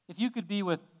If you could be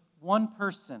with one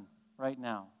person right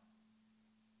now,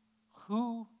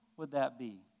 who would that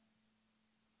be?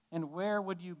 And where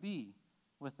would you be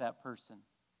with that person?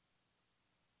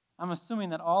 I'm assuming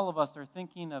that all of us are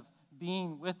thinking of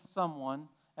being with someone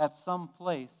at some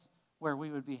place where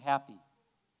we would be happy.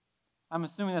 I'm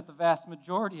assuming that the vast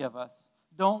majority of us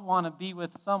don't want to be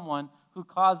with someone who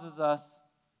causes us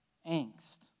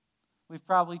angst. We've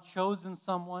probably chosen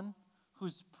someone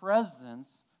whose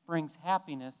presence brings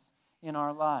happiness in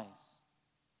our lives.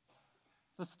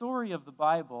 The story of the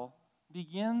Bible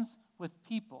begins with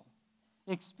people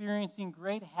experiencing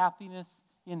great happiness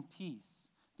in peace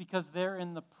because they're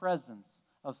in the presence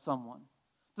of someone.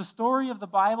 The story of the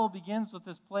Bible begins with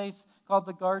this place called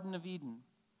the Garden of Eden,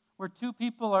 where two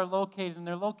people are located, and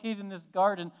they're located in this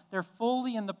garden. They're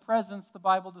fully in the presence, the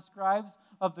Bible describes,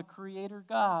 of the Creator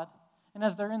God. And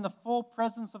as they're in the full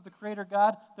presence of the Creator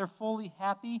God, they're fully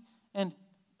happy and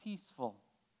peaceful.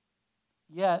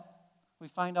 Yet, we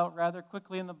find out rather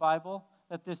quickly in the Bible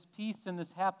that this peace and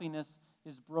this happiness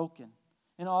is broken.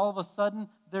 And all of a sudden,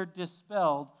 they're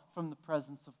dispelled from the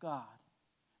presence of God.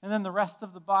 And then the rest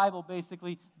of the Bible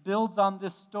basically builds on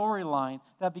this storyline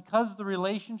that because the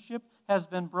relationship has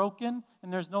been broken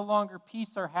and there's no longer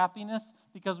peace or happiness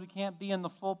because we can't be in the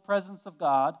full presence of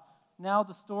God, now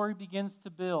the story begins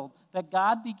to build, that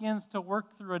God begins to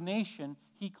work through a nation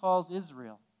he calls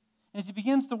Israel. And as he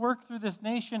begins to work through this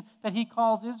nation that he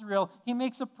calls Israel, he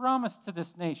makes a promise to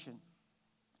this nation.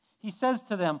 He says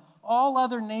to them, all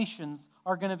other nations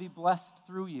are going to be blessed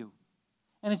through you.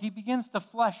 And as he begins to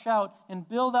flesh out and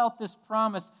build out this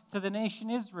promise to the nation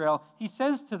Israel, he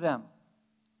says to them,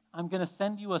 I'm going to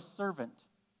send you a servant.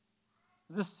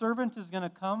 This servant is going to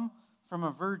come from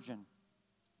a virgin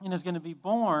and is going to be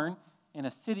born in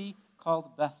a city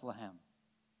called Bethlehem.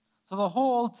 So the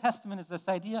whole Old Testament is this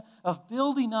idea of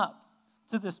building up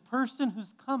to this person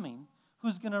who's coming,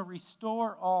 who's going to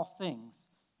restore all things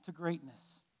to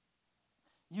greatness.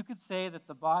 You could say that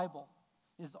the Bible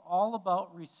is all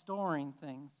about restoring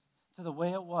things to the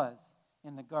way it was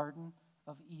in the Garden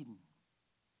of Eden.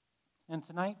 And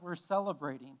tonight we're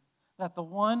celebrating that the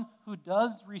one who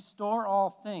does restore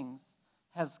all things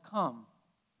has come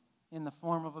in the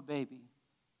form of a baby,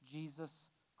 Jesus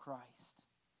Christ,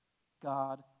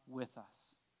 God with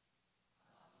us.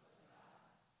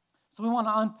 So we want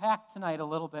to unpack tonight a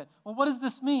little bit. Well, what does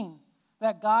this mean?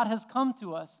 That God has come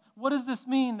to us. What does this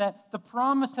mean? That the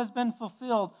promise has been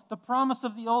fulfilled. The promise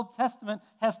of the Old Testament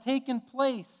has taken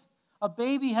place. A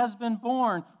baby has been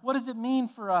born. What does it mean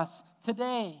for us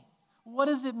today? What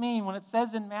does it mean when it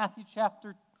says in Matthew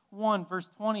chapter 1, verse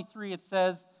 23, it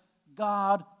says,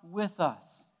 God with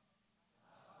us?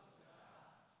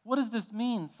 What does this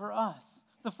mean for us?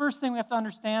 The first thing we have to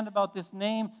understand about this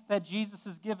name that Jesus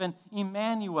has given,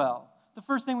 Emmanuel, the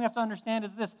first thing we have to understand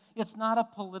is this: it's not a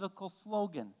political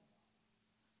slogan.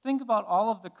 Think about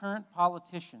all of the current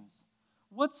politicians.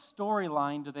 What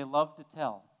storyline do they love to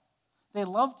tell? They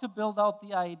love to build out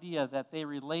the idea that they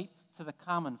relate to the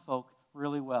common folk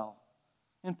really well.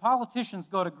 And politicians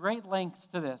go to great lengths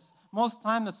to this. Most of the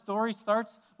time the story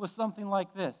starts with something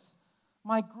like this.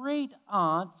 My great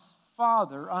aunt's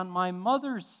father on my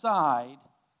mother's side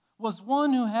was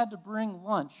one who had to bring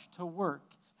lunch to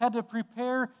work, had to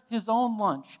prepare his own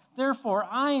lunch. Therefore,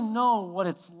 I know what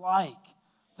it's like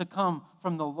to come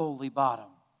from the lowly bottom.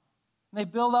 And they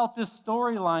build out this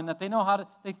storyline that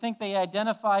they think they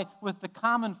identify with the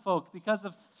common folk because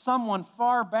of someone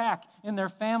far back in their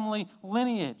family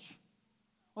lineage.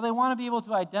 Well, they want to be able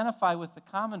to identify with the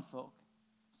common folk.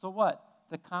 So what?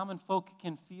 The common folk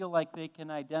can feel like they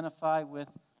can identify with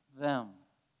them.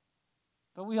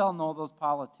 But we all know those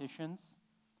politicians.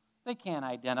 They can't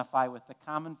identify with the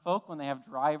common folk when they have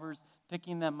drivers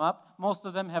picking them up. Most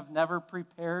of them have never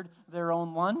prepared their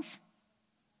own lunch.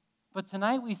 But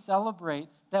tonight we celebrate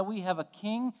that we have a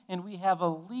king and we have a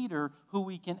leader who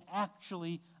we can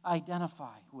actually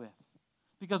identify with.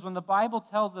 Because when the Bible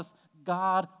tells us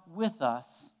God with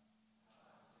us,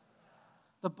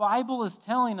 the Bible is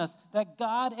telling us that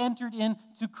God entered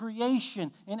into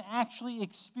creation and actually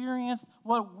experienced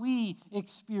what we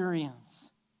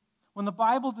experience. When the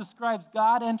Bible describes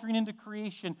God entering into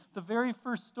creation, the very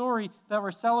first story that we're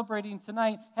celebrating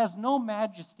tonight has no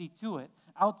majesty to it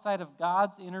outside of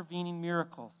God's intervening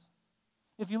miracles.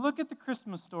 If you look at the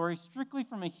Christmas story strictly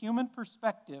from a human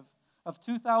perspective of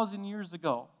 2,000 years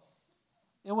ago,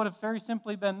 it would have very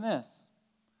simply been this: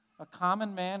 a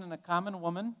common man and a common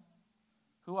woman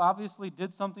who obviously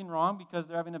did something wrong because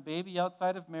they're having a baby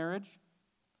outside of marriage,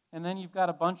 and then you've got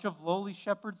a bunch of lowly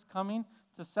shepherds coming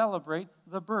to celebrate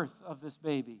the birth of this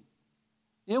baby.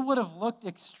 It would have looked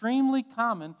extremely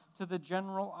common to the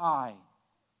general eye.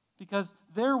 Because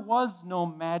there was no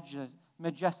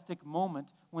majestic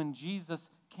moment when Jesus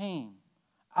came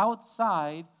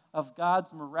outside of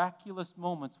God's miraculous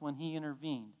moments when he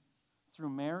intervened through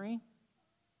Mary,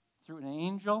 through an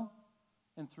angel,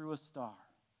 and through a star.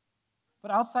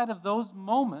 But outside of those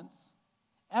moments,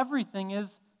 everything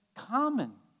is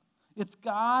common. It's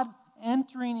God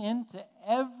entering into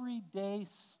everyday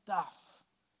stuff.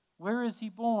 Where is he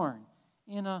born?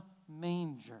 In a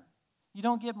manger. You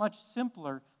don't get much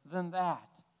simpler than that.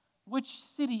 Which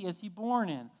city is he born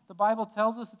in? The Bible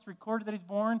tells us it's recorded that he's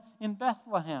born in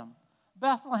Bethlehem.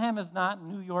 Bethlehem is not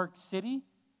New York City.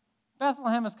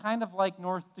 Bethlehem is kind of like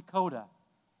North Dakota.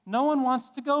 No one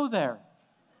wants to go there.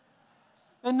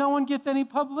 And no one gets any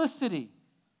publicity.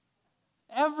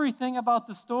 Everything about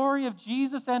the story of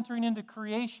Jesus entering into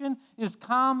creation is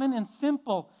common and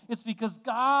simple. It's because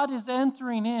God is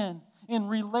entering in and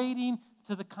relating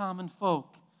to the common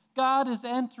folk. God is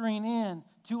entering in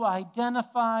to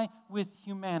identify with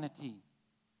humanity.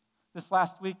 This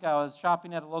last week I was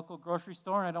shopping at a local grocery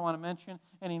store, and I don't want to mention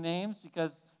any names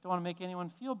because I don't want to make anyone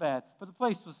feel bad, but the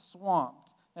place was swamped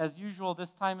as usual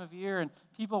this time of year, and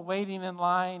people waiting in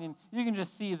line, and you can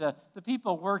just see the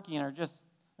people working are just,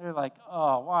 they're like,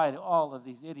 oh, why do all of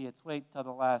these idiots wait till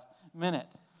the last minute?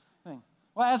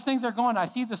 Well, as things are going, I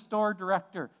see the store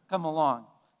director come along.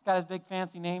 He's got his big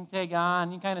fancy name tag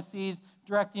on. You kind of see he's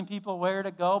directing people where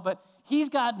to go, but he's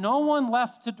got no one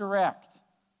left to direct.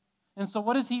 And so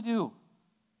what does he do?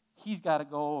 He's got to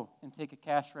go and take a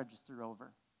cash register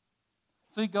over.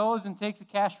 So he goes and takes a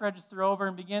cash register over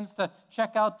and begins to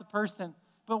check out the person.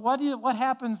 But what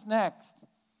happens next?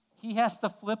 He has to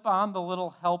flip on the little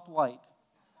help light.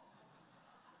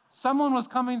 Someone was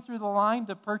coming through the line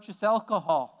to purchase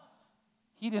alcohol.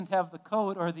 He didn't have the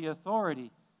code or the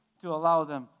authority to allow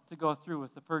them to go through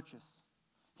with the purchase.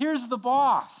 Here's the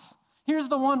boss. Here's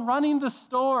the one running the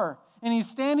store, and he's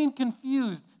standing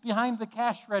confused behind the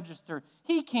cash register.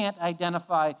 He can't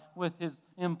identify with his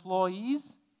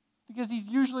employees because he's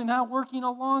usually not working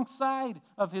alongside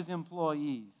of his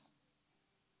employees.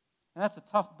 And that's a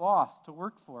tough boss to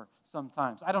work for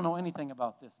sometimes. I don't know anything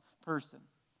about this person.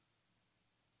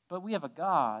 But we have a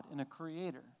God and a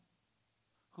Creator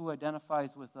who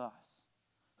identifies with us,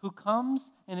 who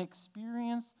comes and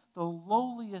experiences the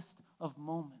lowliest of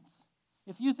moments.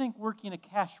 If you think working a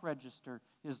cash register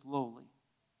is lowly,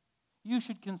 you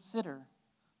should consider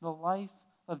the life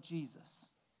of Jesus.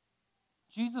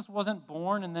 Jesus wasn't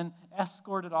born and then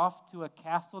escorted off to a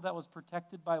castle that was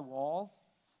protected by walls.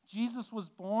 Jesus was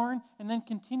born and then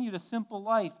continued a simple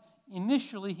life.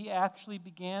 Initially, he actually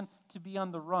began to be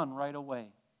on the run right away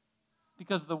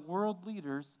because the world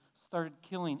leaders started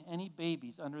killing any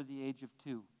babies under the age of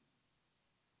 2.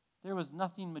 There was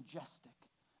nothing majestic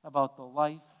about the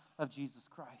life of Jesus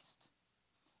Christ.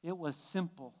 It was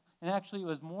simple. And actually, it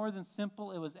was more than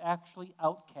simple. It was actually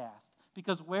outcast.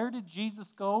 Because where did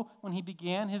Jesus go when he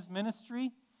began his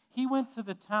ministry? He went to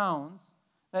the towns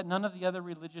that none of the other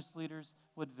religious leaders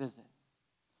would visit.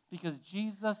 Because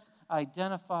Jesus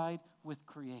identified with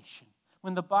creation.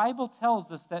 When the Bible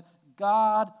tells us that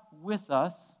God with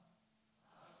us,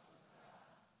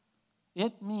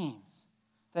 it means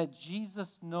that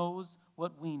Jesus knows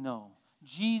what we know.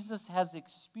 Jesus has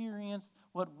experienced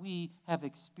what we have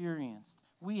experienced.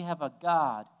 We have a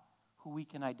God who we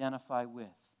can identify with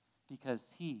because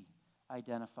he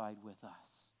identified with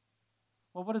us.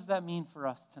 Well, what does that mean for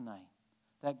us tonight?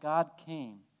 That God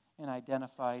came and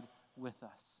identified with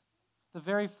us. The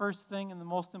very first thing and the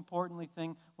most importantly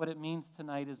thing, what it means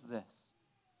tonight is this,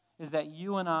 is that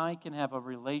you and I can have a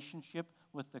relationship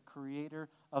with the Creator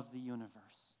of the universe.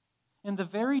 In the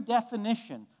very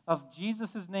definition of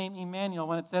Jesus' name, Emmanuel,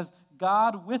 when it says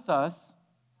God with us,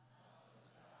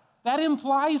 that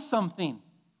implies something.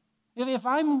 If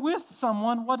I'm with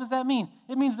someone, what does that mean?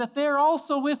 It means that they're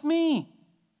also with me.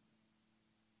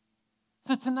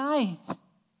 So tonight,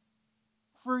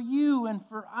 for you and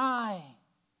for I,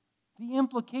 the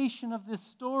implication of this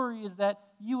story is that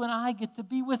you and I get to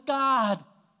be with God.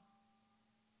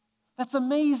 That's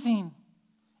amazing.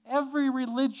 Every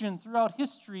religion throughout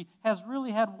history has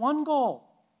really had one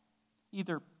goal: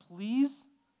 either please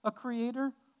a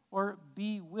creator or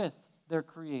be with their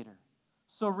creator.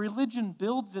 So religion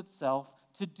builds itself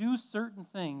to do certain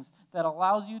things that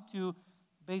allows you to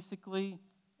basically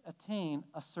attain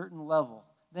a certain level.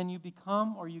 Then you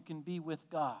become or you can be with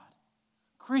God.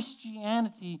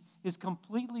 Christianity is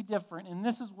completely different, and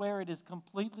this is where it is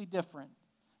completely different.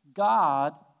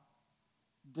 God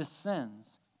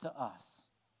descends to us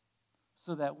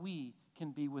so that we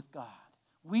can be with God.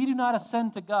 We do not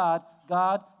ascend to God,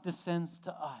 God descends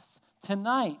to us.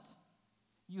 Tonight,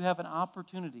 you have an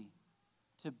opportunity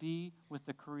to be with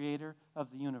the creator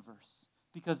of the universe.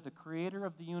 Because the creator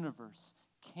of the universe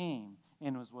came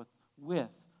and was with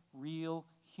real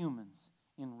humans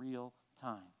in real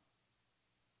time.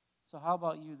 So how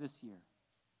about you this year?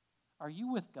 Are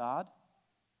you with God?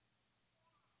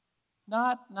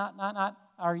 Not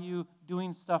are you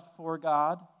doing stuff for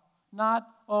God? Not,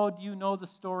 oh, do you know the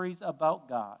stories about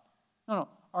God? No.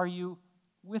 Are you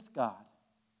with God?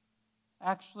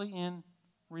 Actually in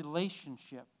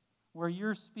relationship, where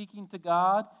you're speaking to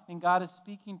God and God is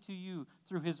speaking to you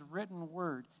through His written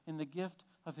word and the gift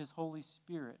of His Holy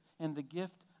Spirit and the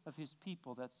gift of His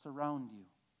people that surround you.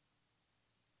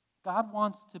 God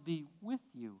wants to be with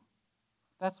you.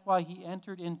 That's why He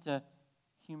entered into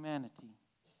humanity,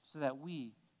 so that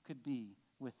we could be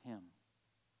with Him.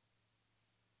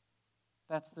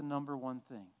 That's the number one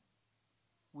thing.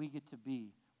 We get to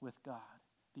be with God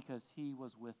because He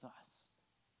was with us.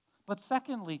 But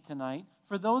secondly tonight,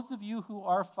 for those of you who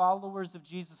are followers of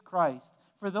Jesus Christ,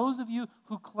 for those of you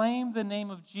who claim the name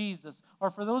of Jesus,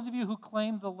 or for those of you who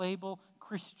claim the label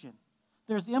Christian,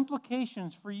 there's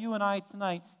implications for you and I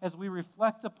tonight as we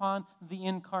reflect upon the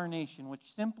incarnation,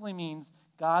 which simply means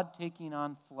God taking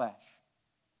on flesh.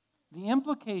 The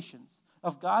implications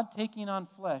of God taking on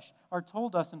flesh are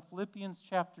told us in Philippians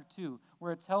chapter 2,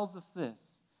 where it tells us this: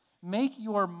 make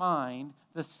your mind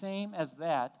the same as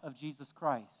that of Jesus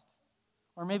Christ.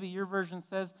 Or maybe your version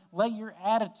says, let your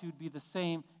attitude be the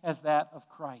same as that of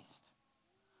Christ,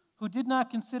 who did not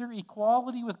consider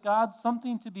equality with God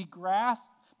something to be grasped,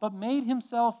 but made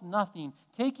Himself nothing,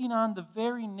 taking on the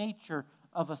very nature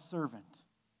of a servant.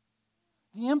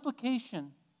 The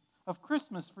implication of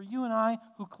Christmas for you and I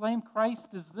who claim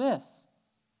Christ is this,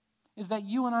 is that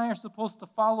you and I are supposed to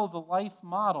follow the life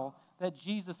model that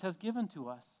Jesus has given to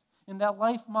us. And that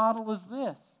life model is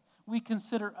this: we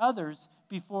consider others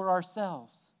before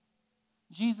ourselves.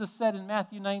 Jesus said in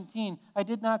Matthew 19, I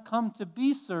did not come to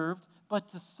be served, but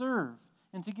to serve,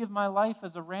 and to give my life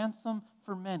as a ransom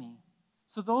for many.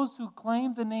 So those who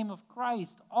claim the name of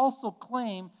Christ also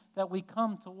claim that we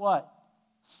come to what?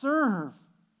 Serve,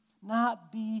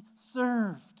 not be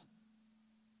served.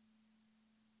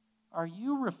 Are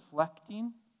you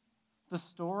reflecting the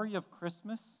story of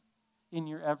Christmas in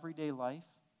your everyday life?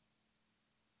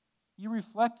 You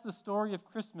reflect the story of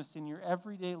Christmas in your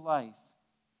everyday life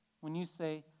when you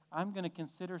say, I'm going to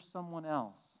consider someone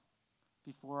else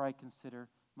before I consider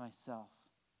myself.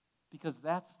 Because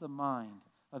that's the mind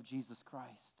of Jesus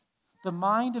Christ. The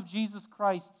mind of Jesus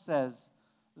Christ says,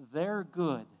 their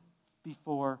good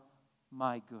before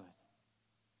my good.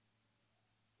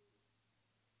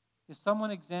 If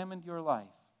someone examined your life,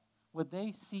 would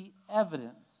they see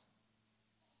evidence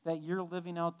that you're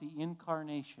living out the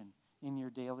incarnation in your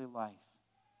daily life?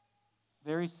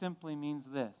 Very simply means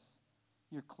this: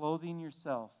 you're clothing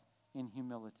yourself in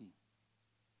humility.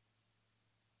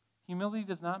 Humility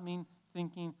does not mean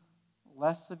thinking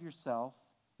less of yourself.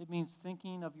 It means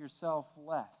thinking of yourself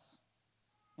less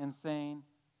and saying,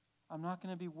 I'm not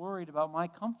going to be worried about my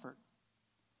comfort.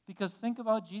 Because think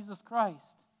about Jesus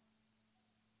Christ.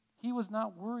 He was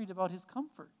not worried about His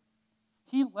comfort.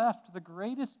 He left the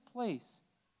greatest place,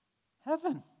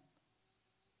 heaven,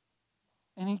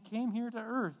 and He came here to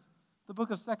earth. The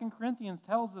book of 2 Corinthians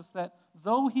tells us that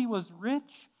though He was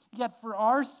rich, yet for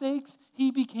our sakes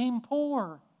He became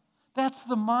poor. That's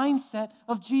the mindset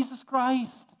of Jesus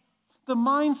Christ. The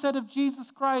mindset of Jesus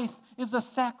Christ is a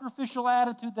sacrificial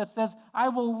attitude that says, I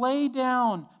will lay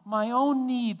down my own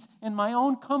needs and my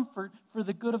own comfort for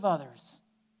the good of others.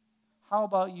 How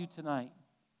about you tonight?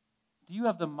 Do you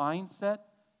have the mindset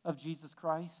of Jesus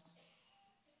Christ?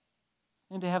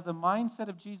 And to have the mindset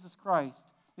of Jesus Christ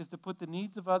is to put the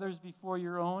needs of others before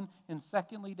your own. And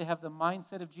secondly, to have the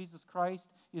mindset of Jesus Christ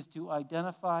is to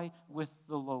identify with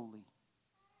the lowly.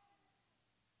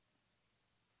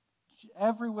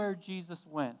 Everywhere Jesus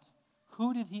went,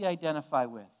 who did He identify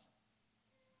with?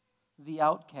 The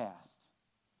outcast,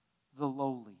 the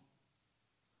lowly.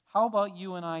 How about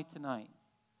you and I tonight?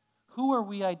 Who are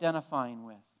we identifying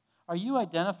with? Are you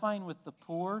identifying with the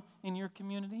poor in your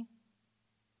community?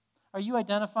 Are you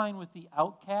identifying with the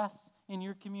outcasts in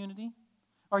your community?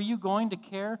 Are you going to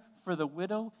care for the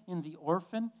widow and the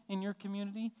orphan in your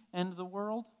community and the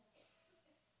world?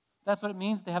 That's what it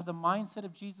means to have the mindset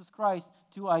of Jesus Christ,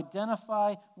 to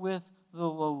identify with the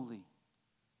lowly.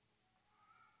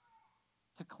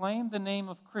 To claim the name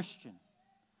of Christian,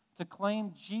 to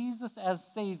claim Jesus as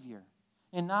Savior,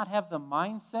 and not have the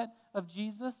mindset of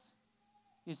Jesus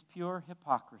is pure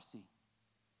hypocrisy.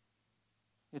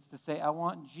 It's to say, I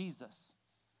want Jesus,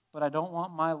 but I don't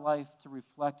want my life to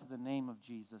reflect the name of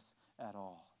Jesus at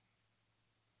all.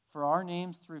 For our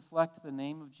names to reflect the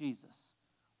name of Jesus,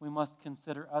 we must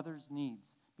consider others'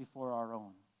 needs before our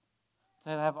own. To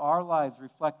have our lives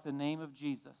reflect the name of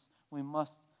Jesus, we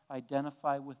must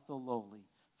identify with the lowly,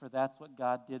 for that's what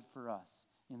God did for us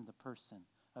in the person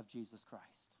of Jesus Christ.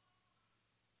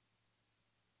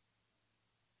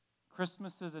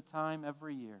 Christmas is a time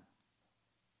every year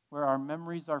where our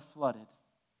memories are flooded,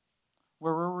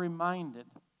 where we're reminded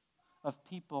of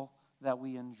people that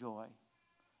we enjoy.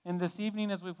 And this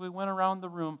evening, as we went around the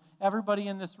room, everybody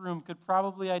in this room could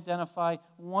probably identify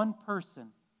one person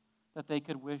that they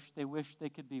wish they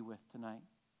could be with tonight.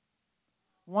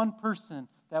 One person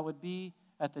that would be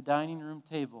at the dining room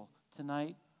table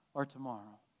tonight or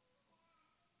tomorrow.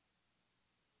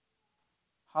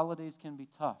 Holidays can be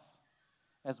tough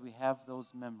as we have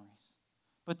those memories.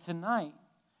 But tonight,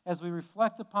 as we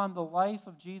reflect upon the life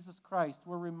of Jesus Christ,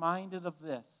 we're reminded of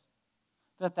this,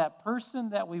 that person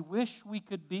that we wish we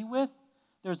could be with,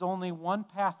 there's only one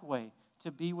pathway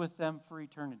to be with them for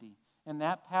eternity. And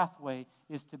that pathway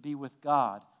is to be with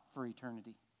God for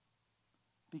eternity.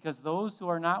 Because those who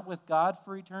are not with God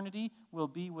for eternity will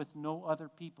be with no other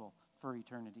people for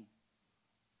eternity.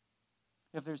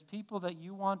 If there's people that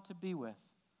you want to be with,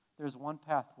 there's one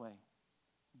pathway.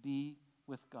 Be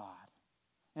with God.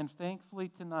 And thankfully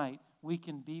tonight, we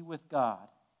can be with God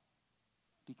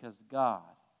because God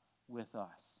with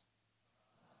us.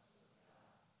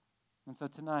 And so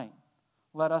tonight,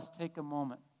 let us take a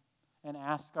moment and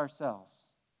ask ourselves,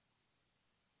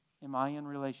 am I in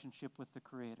relationship with the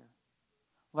Creator?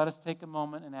 Let us take a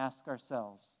moment and ask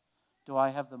ourselves, do I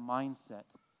have the mindset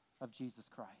of Jesus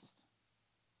Christ?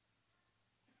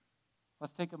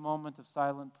 Let's take a moment of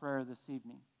silent prayer this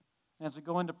evening. And as we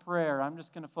go into prayer, I'm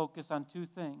just going to focus on two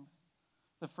things.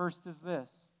 The first is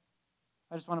this.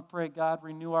 I just want to pray, God,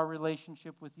 renew our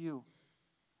relationship with you.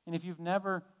 And if you've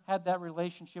never had that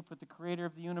relationship with the Creator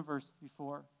of the universe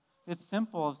before, it's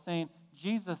simple of saying,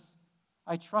 Jesus,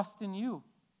 I trust in you.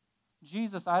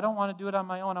 Jesus, I don't want to do it on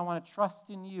my own. I want to trust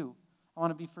in you. I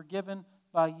want to be forgiven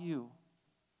by you.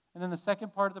 And then the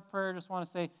second part of the prayer, I just want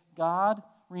to say, God,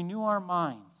 renew our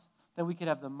minds that we could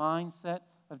have the mindset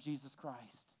of Jesus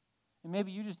Christ. And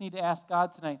maybe you just need to ask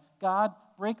God tonight, God,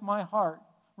 break my heart,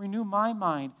 renew my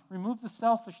mind, remove the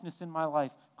selfishness in my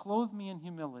life, clothe me in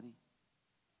humility.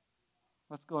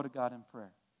 Let's go to God in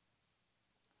prayer.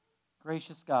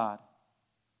 Gracious God,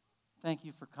 thank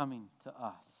you for coming to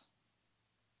us.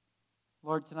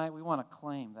 Lord, tonight we want to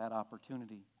claim that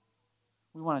opportunity.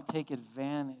 We want to take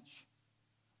advantage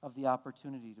of the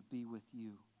opportunity to be with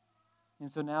you.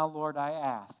 And so now, Lord, I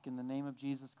ask in the name of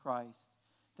Jesus Christ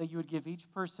that you would give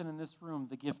each person in this room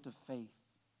the gift of faith.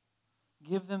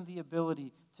 Give them the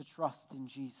ability to trust in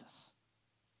Jesus.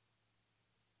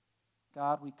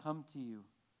 God, we come to you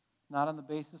not on the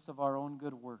basis of our own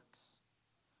good works.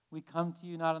 We come to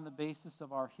you not on the basis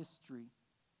of our history.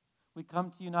 We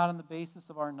come to you not on the basis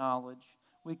of our knowledge.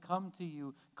 We come to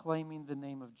you claiming the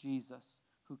name of Jesus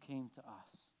who came to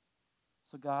us.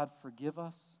 So God, forgive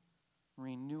us,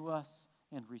 renew us,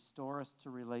 and restore us to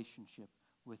relationship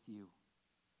with you.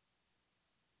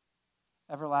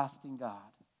 Everlasting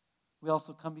God, we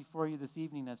also come before you this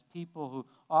evening as people who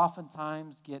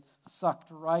oftentimes get sucked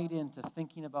right into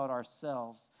thinking about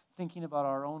ourselves, thinking about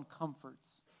our own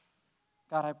comforts.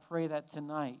 God, I pray that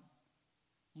tonight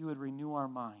you would renew our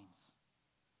minds.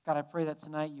 God, I pray that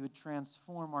tonight you would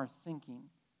transform our thinking,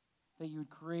 that you would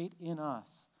create in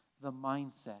us the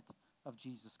mindset of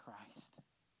Jesus Christ.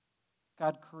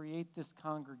 God, create this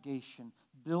congregation,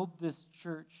 build this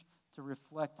church to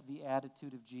reflect the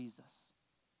attitude of Jesus.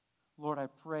 Lord, I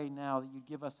pray now that you'd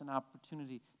give us an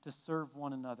opportunity to serve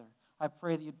one another. I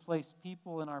pray that you'd place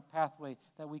people in our pathway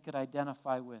that we could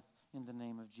identify with in the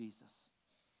name of Jesus.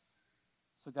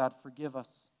 So God, forgive us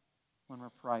when we're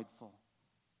prideful.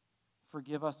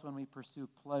 Forgive us when we pursue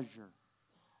pleasure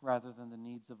rather than the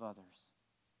needs of others.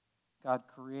 God,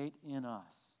 create in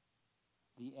us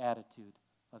the attitude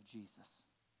of Jesus.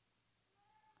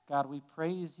 God, we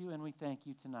praise you and we thank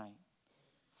you tonight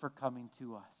for coming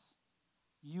to us.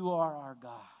 You are our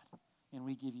God, and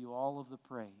we give you all of the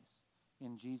praise.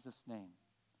 In Jesus' name,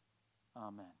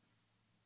 amen.